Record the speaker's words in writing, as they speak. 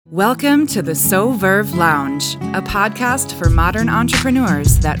Welcome to the So Verve Lounge, a podcast for modern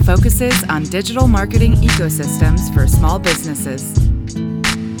entrepreneurs that focuses on digital marketing ecosystems for small businesses.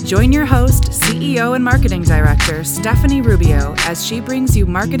 Join your host, CEO and Marketing Director, Stephanie Rubio, as she brings you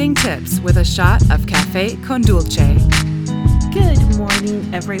marketing tips with a shot of Café con Dulce. Good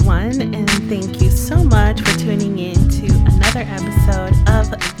morning, everyone, and thank you so much for tuning in to another episode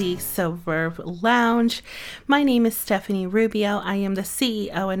of the So Verve Lounge. My name is Stephanie Rubio. I am the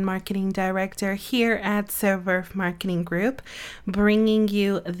CEO and Marketing Director here at So Verve Marketing Group, bringing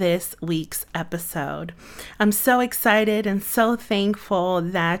you this week's episode. I'm so excited and so thankful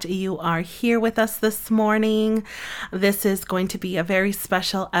that you are here with us this morning. This is going to be a very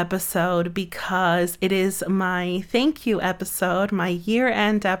special episode because it is my thank you episode, my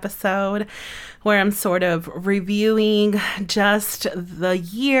year-end episode, where I'm sort of reviewing just the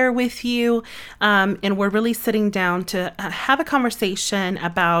year with you. And we're really sitting down to have a conversation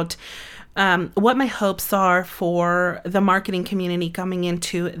about what my hopes are for the marketing community coming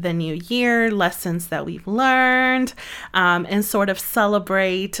into the new year, lessons that we've learned, and sort of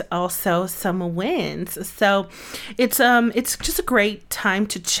celebrate also some wins. So it's just a great time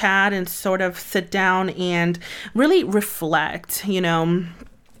to chat and sort of sit down and really reflect,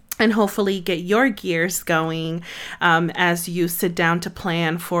 and hopefully get your gears going as you sit down to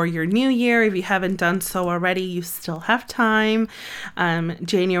plan for your new year. If you haven't done so already, you still have time.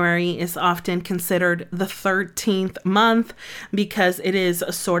 January is often considered the 13th month because it is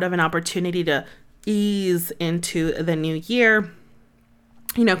a sort of an opportunity to ease into the new year.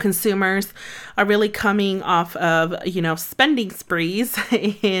 Consumers are really coming off of, spending sprees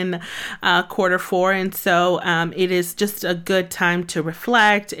in quarter four. And so it is just a good time to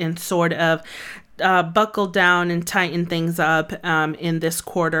reflect and sort of buckle down and tighten things up in this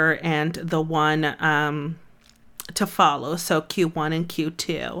quarter and the one to follow. So Q1 and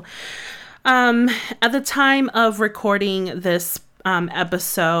Q2. At the time of recording this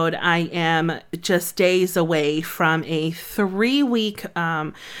episode, I am just days away from a 3-week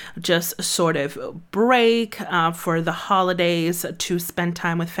just sort of break for the holidays to spend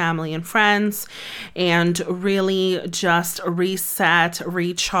time with family and friends and really just reset,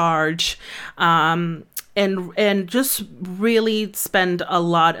 recharge, and just really spend a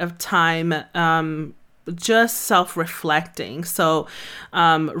lot of time just self-reflecting. So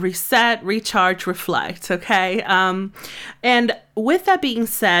reset, recharge, reflect. Okay. And with that being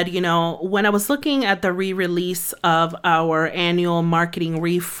said, when I was looking at the re-release of our annual marketing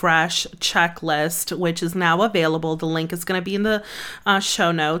refresh checklist, which is now available, the link is going to be in the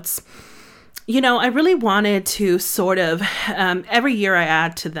show notes. I really wanted to sort of, every year I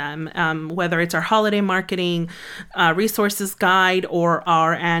add to them, whether it's our holiday marketing resources guide or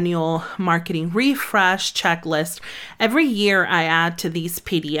our annual marketing refresh checklist. Every year I add to these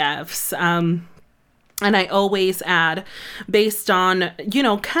PDFs. And I always add based on,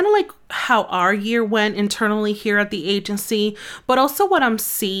 kind of like how our year went internally here at the agency, but also what I'm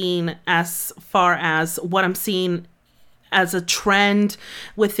seeing as far as what I'm seeing as a trend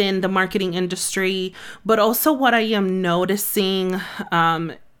within the marketing industry, but also what I am noticing,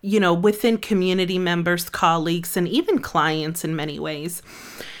 within community members, colleagues, and even clients in many ways.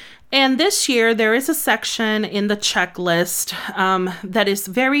 And this year, there is a section in the checklist that is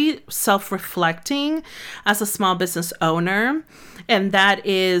very self-reflecting as a small business owner, and that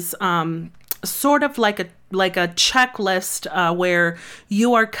is sort of like a checklist where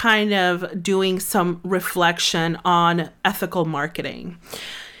you are kind of doing some reflection on ethical marketing.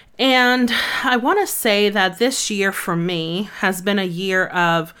 And I want to say that this year for me has been a year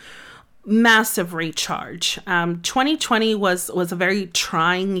of massive recharge. 2020 was a very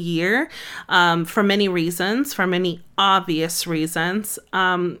trying year for many reasons, for many obvious reasons.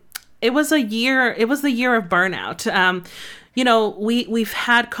 It was the year of burnout. We've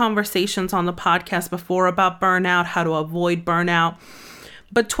had conversations on the podcast before about burnout, how to avoid burnout.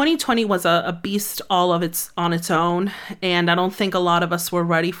 But 2020 was a beast all of on its own, and I don't think a lot of us were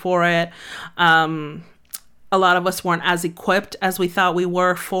ready for it. A lot of us weren't as equipped as we thought we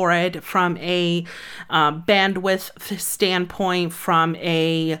were for it from a bandwidth standpoint, from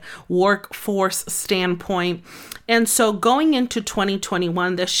a workforce standpoint. And so going into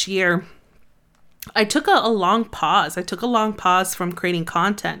 2021 this year, I took a long pause. I took a long pause from creating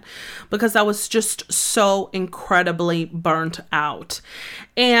content because I was just so incredibly burnt out.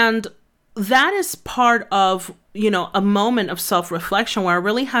 And that is part of, a moment of self-reflection where I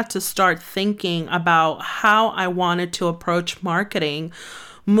really had to start thinking about how I wanted to approach marketing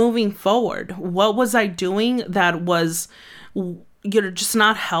moving forward. What was I doing that was, just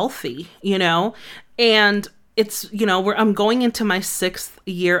not healthy, And I'm going into my 6th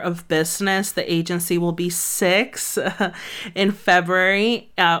year of business. The agency will be 6 in February.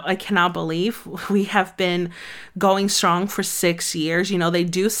 I cannot believe we have been going strong for 6 years. They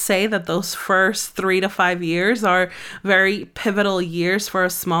do say that those first 3 to 5 years are very pivotal years for a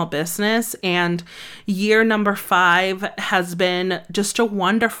small business. And year number 5 has been just a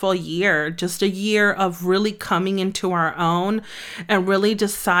wonderful year, just a year of really coming into our own and really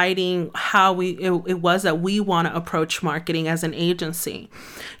deciding how it was that we want to approach marketing as an agency.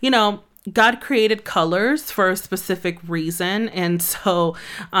 God created colors for a specific reason. And so,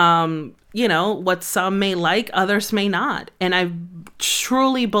 what some may like, others may not. And I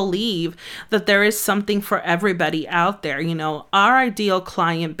truly believe that there is something for everybody out there. Our ideal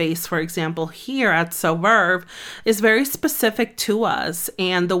client base, for example, here at SoVerve is very specific to us.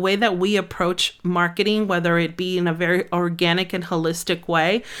 And the way that we approach marketing, whether it be in a very organic and holistic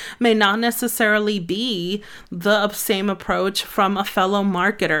way, may not necessarily be the same approach from a fellow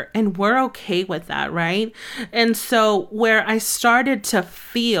marketer. And we're okay with that, right? And so where I started to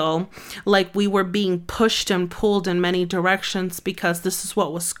feel like we were being pushed and pulled in many directions because this is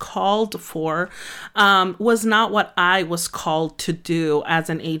what was called for, was not what I was called to do as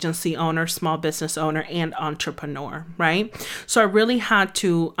an agency owner, small business owner, and entrepreneur, right? So I really had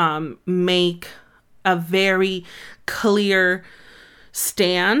to make a very clear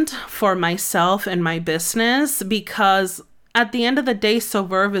stand for myself and my business, because at the end of the day,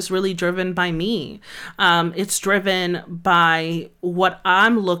 SoVerve is really driven by me. It's driven by what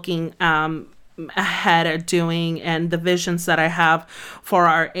I'm looking ahead at doing and the visions that I have for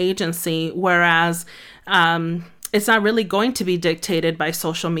our agency. Whereas it's not really going to be dictated by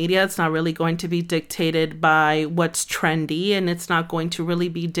social media. It's not really going to be dictated by what's trendy, and it's not going to really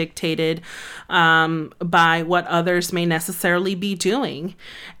be dictated by what others may necessarily be doing.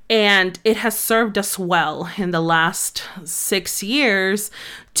 And it has served us well in the last 6 years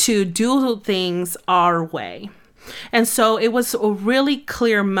to do things our way. And so it was a really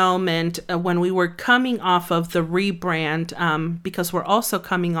clear moment when we were coming off of the rebrand, because we're also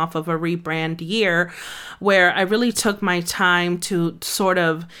coming off of a rebrand year, where I really took my time to sort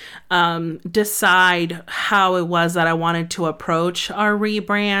of decide how it was that I wanted to approach our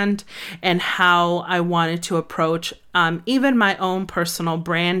rebrand and how I wanted to approach even my own personal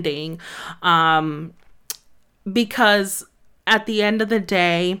branding, because at the end of the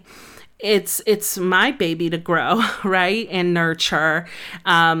day, it's my baby to grow, right, and nurture.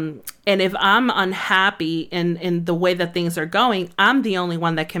 And if I'm unhappy in the way that things are going, I'm the only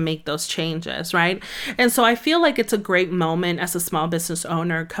one that can make those changes, right? And so I feel like it's a great moment as a small business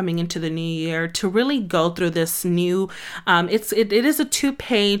owner coming into the new year to really go through this new, it is a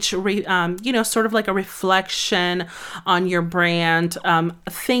 2-page, sort of like a reflection on your brand,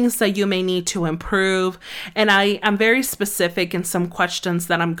 things that you may need to improve. And I'm very specific in some questions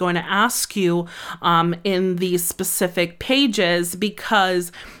that I'm going to ask you in these specific pages,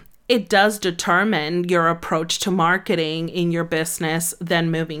 because it does determine your approach to marketing in your business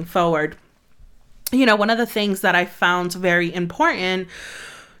then moving forward. One of the things that I found very important,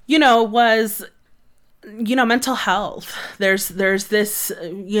 was mental health. There's this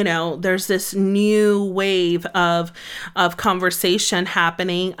new wave of conversation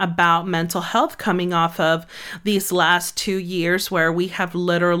happening about mental health coming off of these last 2 years, where we have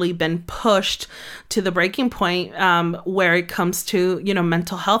literally been pushed to the breaking point, where it comes to,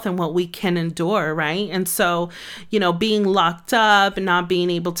 mental health and what we can endure, right? And so, being locked up, not being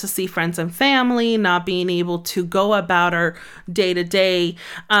able to see friends and family, not being able to go about our day-to-day,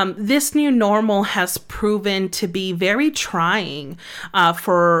 this new normal has proven to be very trying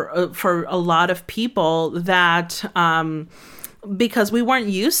for a lot of people, that because we weren't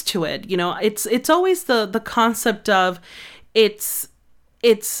used to it. It's always the concept of it's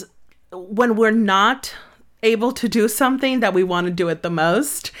when we're not able to do something that we want to do it the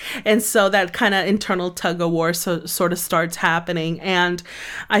most. And so that kind of internal tug of war sort of starts happening. And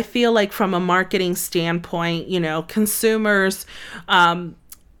I feel like from a marketing standpoint, consumers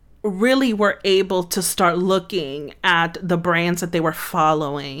really were able to start looking at the brands that they were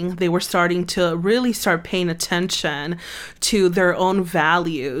following. They were starting to really start paying attention to their own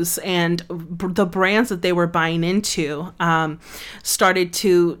values, and the brands that they were buying into started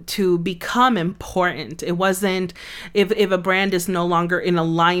to become important. It wasn't, if a brand is no longer in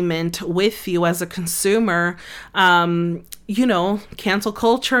alignment with you as a consumer, cancel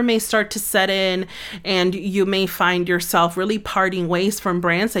culture may start to set in, and you may find yourself really parting ways from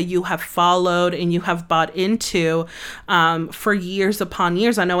brands that you have followed and you have bought into for years upon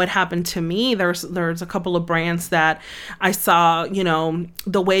years. I know it happened to me. There's a couple of brands that I saw,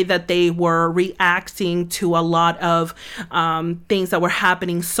 the way that they were reacting to a lot of things that were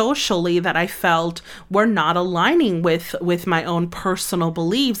happening socially that I felt were not aligning with my own personal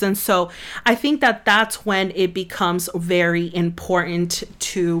beliefs. And so I think that that's when it becomes very important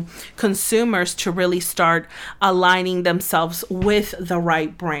to consumers to really start aligning themselves with the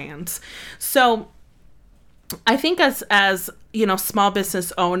right brands. So I think as small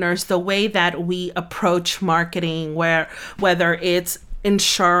business owners, the way that we approach marketing, whether it's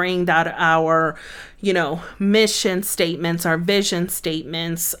ensuring that our mission statements, our vision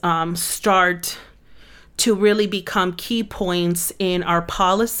statements start to really become key points in our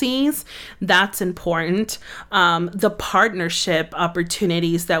policies, that's important. The partnership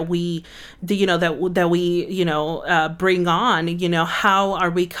opportunities that we, bring on, how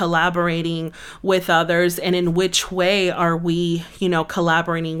are we collaborating with others, and in which way are we,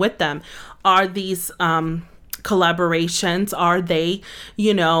 collaborating with them? Are these collaborations, are they,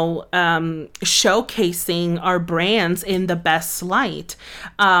 showcasing our brands in the best light?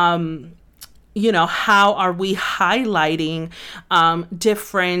 How are we highlighting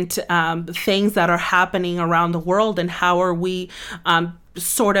different things that are happening around the world, and how are we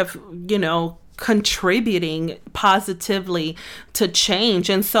contributing positively to change?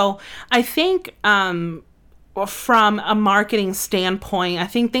 And so I think from a marketing standpoint, I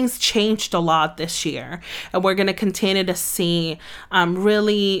think things changed a lot this year, and we're going to continue to see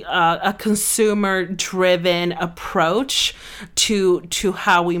really a consumer-driven approach to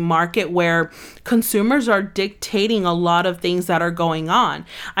how we market, where consumers are dictating a lot of things that are going on.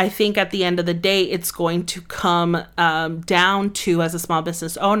 I think at the end of the day, it's going to come down to, as a small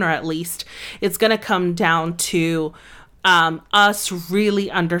business owner at least, it's going to come down to us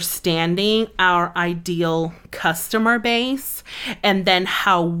really understanding our ideal customer base, and then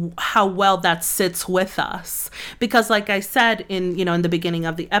how well that sits with us. Because like I said in the beginning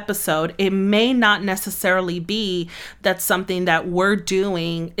of the episode, it may not necessarily be that something that we're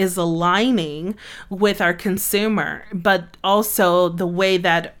doing is aligning with our consumer, but also the way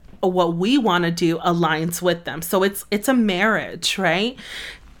that what we want to do aligns with them. So it's a marriage, right?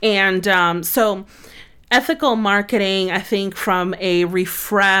 And so ethical marketing, I think, from a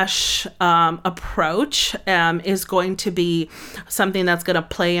refresh approach is going to be something that's going to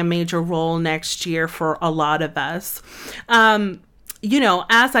play a major role next year for a lot of us.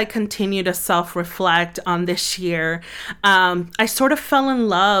 As I continue to self-reflect on this year, I sort of fell in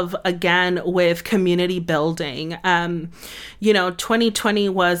love again with community building. 2020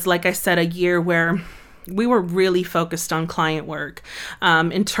 was, like I said, a year where we were really focused on client work.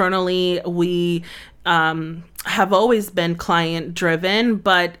 Internally, we have always been client driven,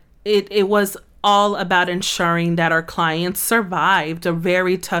 but it was all about ensuring that our clients survived a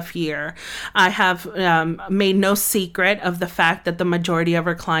very tough year. I have made no secret of the fact that the majority of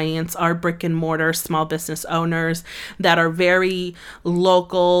our clients are brick and mortar small business owners that are very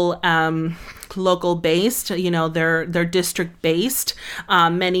local based, they're district based,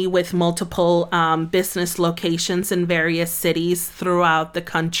 many with multiple business locations in various cities throughout the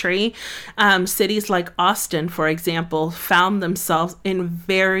country. Cities like Austin, for example, found themselves in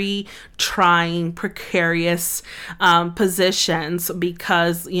very trying, precarious positions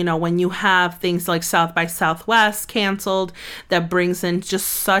because, when you have things like South by Southwest canceled, that brings in just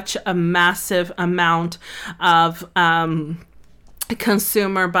such a massive amount of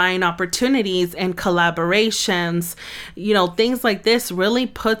consumer buying opportunities and collaborations, things like this really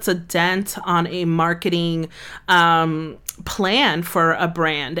puts a dent on a marketing plan for a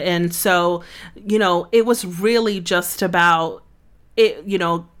brand. And so, it was really just about it,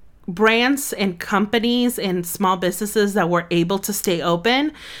 brands and companies and small businesses that were able to stay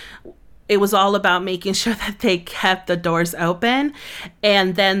open. It was all about making sure that they kept the doors open,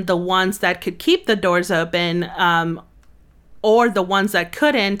 and then the ones that could keep the doors open, or the ones that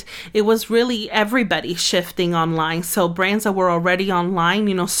couldn't, it was really everybody shifting online. So brands that were already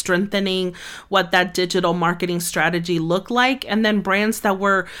online, strengthening what that digital marketing strategy looked like. And then brands that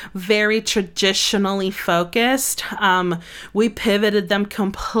were very traditionally focused, we pivoted them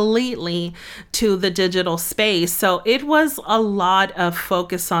completely to the digital space. So it was a lot of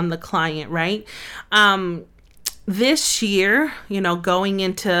focus on the client, right? this year, going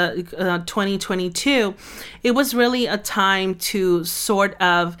into 2022, it was really a time to sort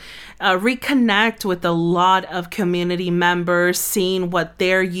of reconnect with a lot of community members, seeing what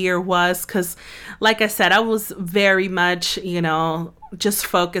their year was. Because, like I said, I was very much, just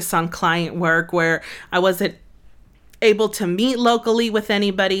focused on client work, where I wasn't able to meet locally with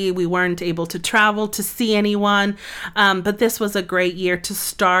anybody. We weren't able to travel to see anyone. But this was a great year to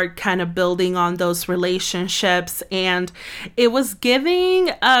start kind of building on those relationships. And it was giving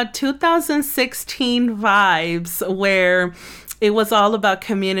 2016 vibes, where it was all about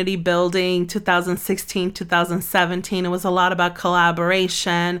community building. 2016, 2017, it was a lot about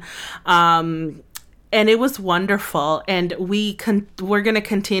collaboration. And it was wonderful. And we're going to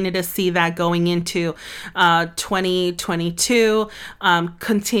continue to see that going into 2022,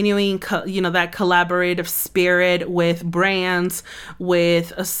 continuing, that collaborative spirit with brands,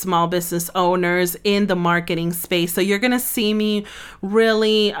 with small business owners in the marketing space. So you're going to see me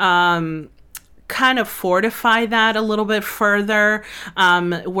really kind of fortify that a little bit further.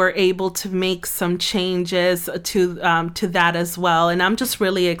 We're able to make some changes to that as well. And I'm just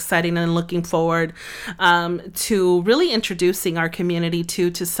really excited and looking forward to really introducing our community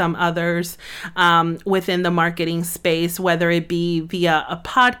to some others within the marketing space, whether it be via a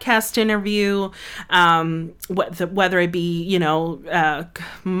podcast interview, whether it be,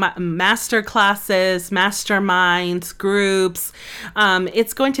 master classes, masterminds, groups.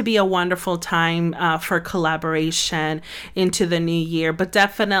 It's going to be a wonderful time for collaboration into the new year. But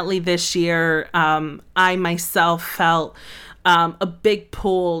definitely this year, I myself felt a big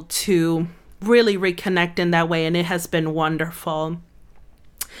pull to really reconnect in that way, and it has been wonderful.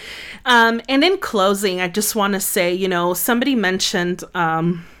 And in closing, I just want to say, somebody mentioned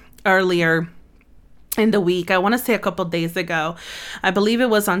earlier in the week, I want to say a couple days ago, I believe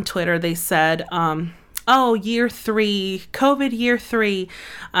it was on Twitter, they said, year 3, COVID year 3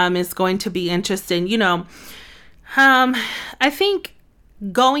 is going to be interesting. I think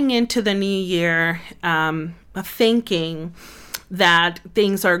going into the new year, thinking that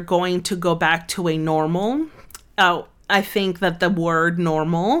things are going to go back to a normal. I think that the word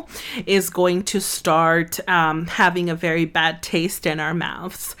normal is going to start having a very bad taste in our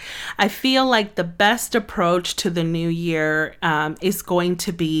mouths. I feel like the best approach to the new year is going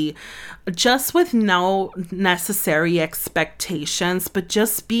to be just with no necessary expectations, but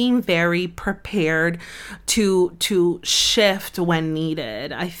just being very prepared to shift when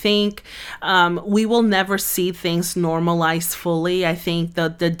needed. I think we will never see things normalize fully. I think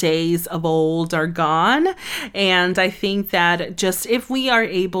that the days of old are gone. And I think that just if we are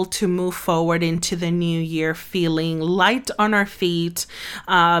able to move forward into the new year feeling light on our feet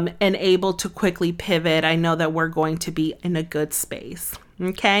and able to quickly pivot, I know that we're going to be in a good space.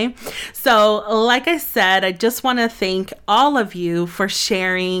 Okay, so like I said, I just want to thank all of you for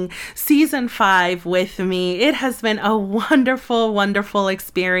sharing season 5 with me. It has been a wonderful, wonderful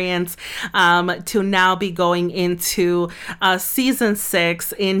experience to now be going into season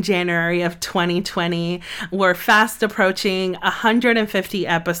 6 in January of 2020. We're fast approaching 150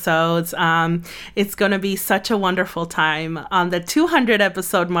 episodes. It's going to be such a wonderful time on the 200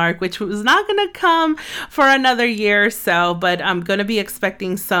 episode mark, which was not going to come for another year or so, but I'm going to be expecting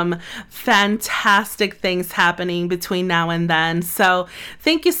some fantastic things happening between now and then. So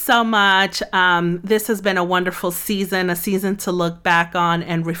thank you so much. This has been a wonderful season, a season to look back on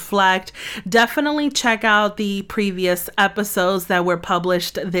and reflect. Definitely check out the previous episodes that were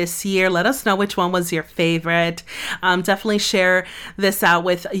published this year. Let us know which one was your favorite. Definitely share this out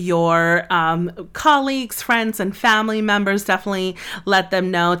with your colleagues, friends, and family members. Definitely let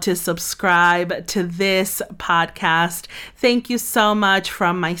them know to subscribe to this podcast. Thank you so much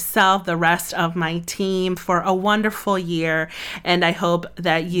from myself, the rest of my team, for a wonderful year. And I hope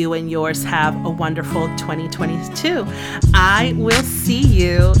that you and yours have a wonderful 2022. I will see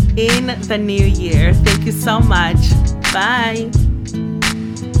you in the new year. Thank you so much. Bye.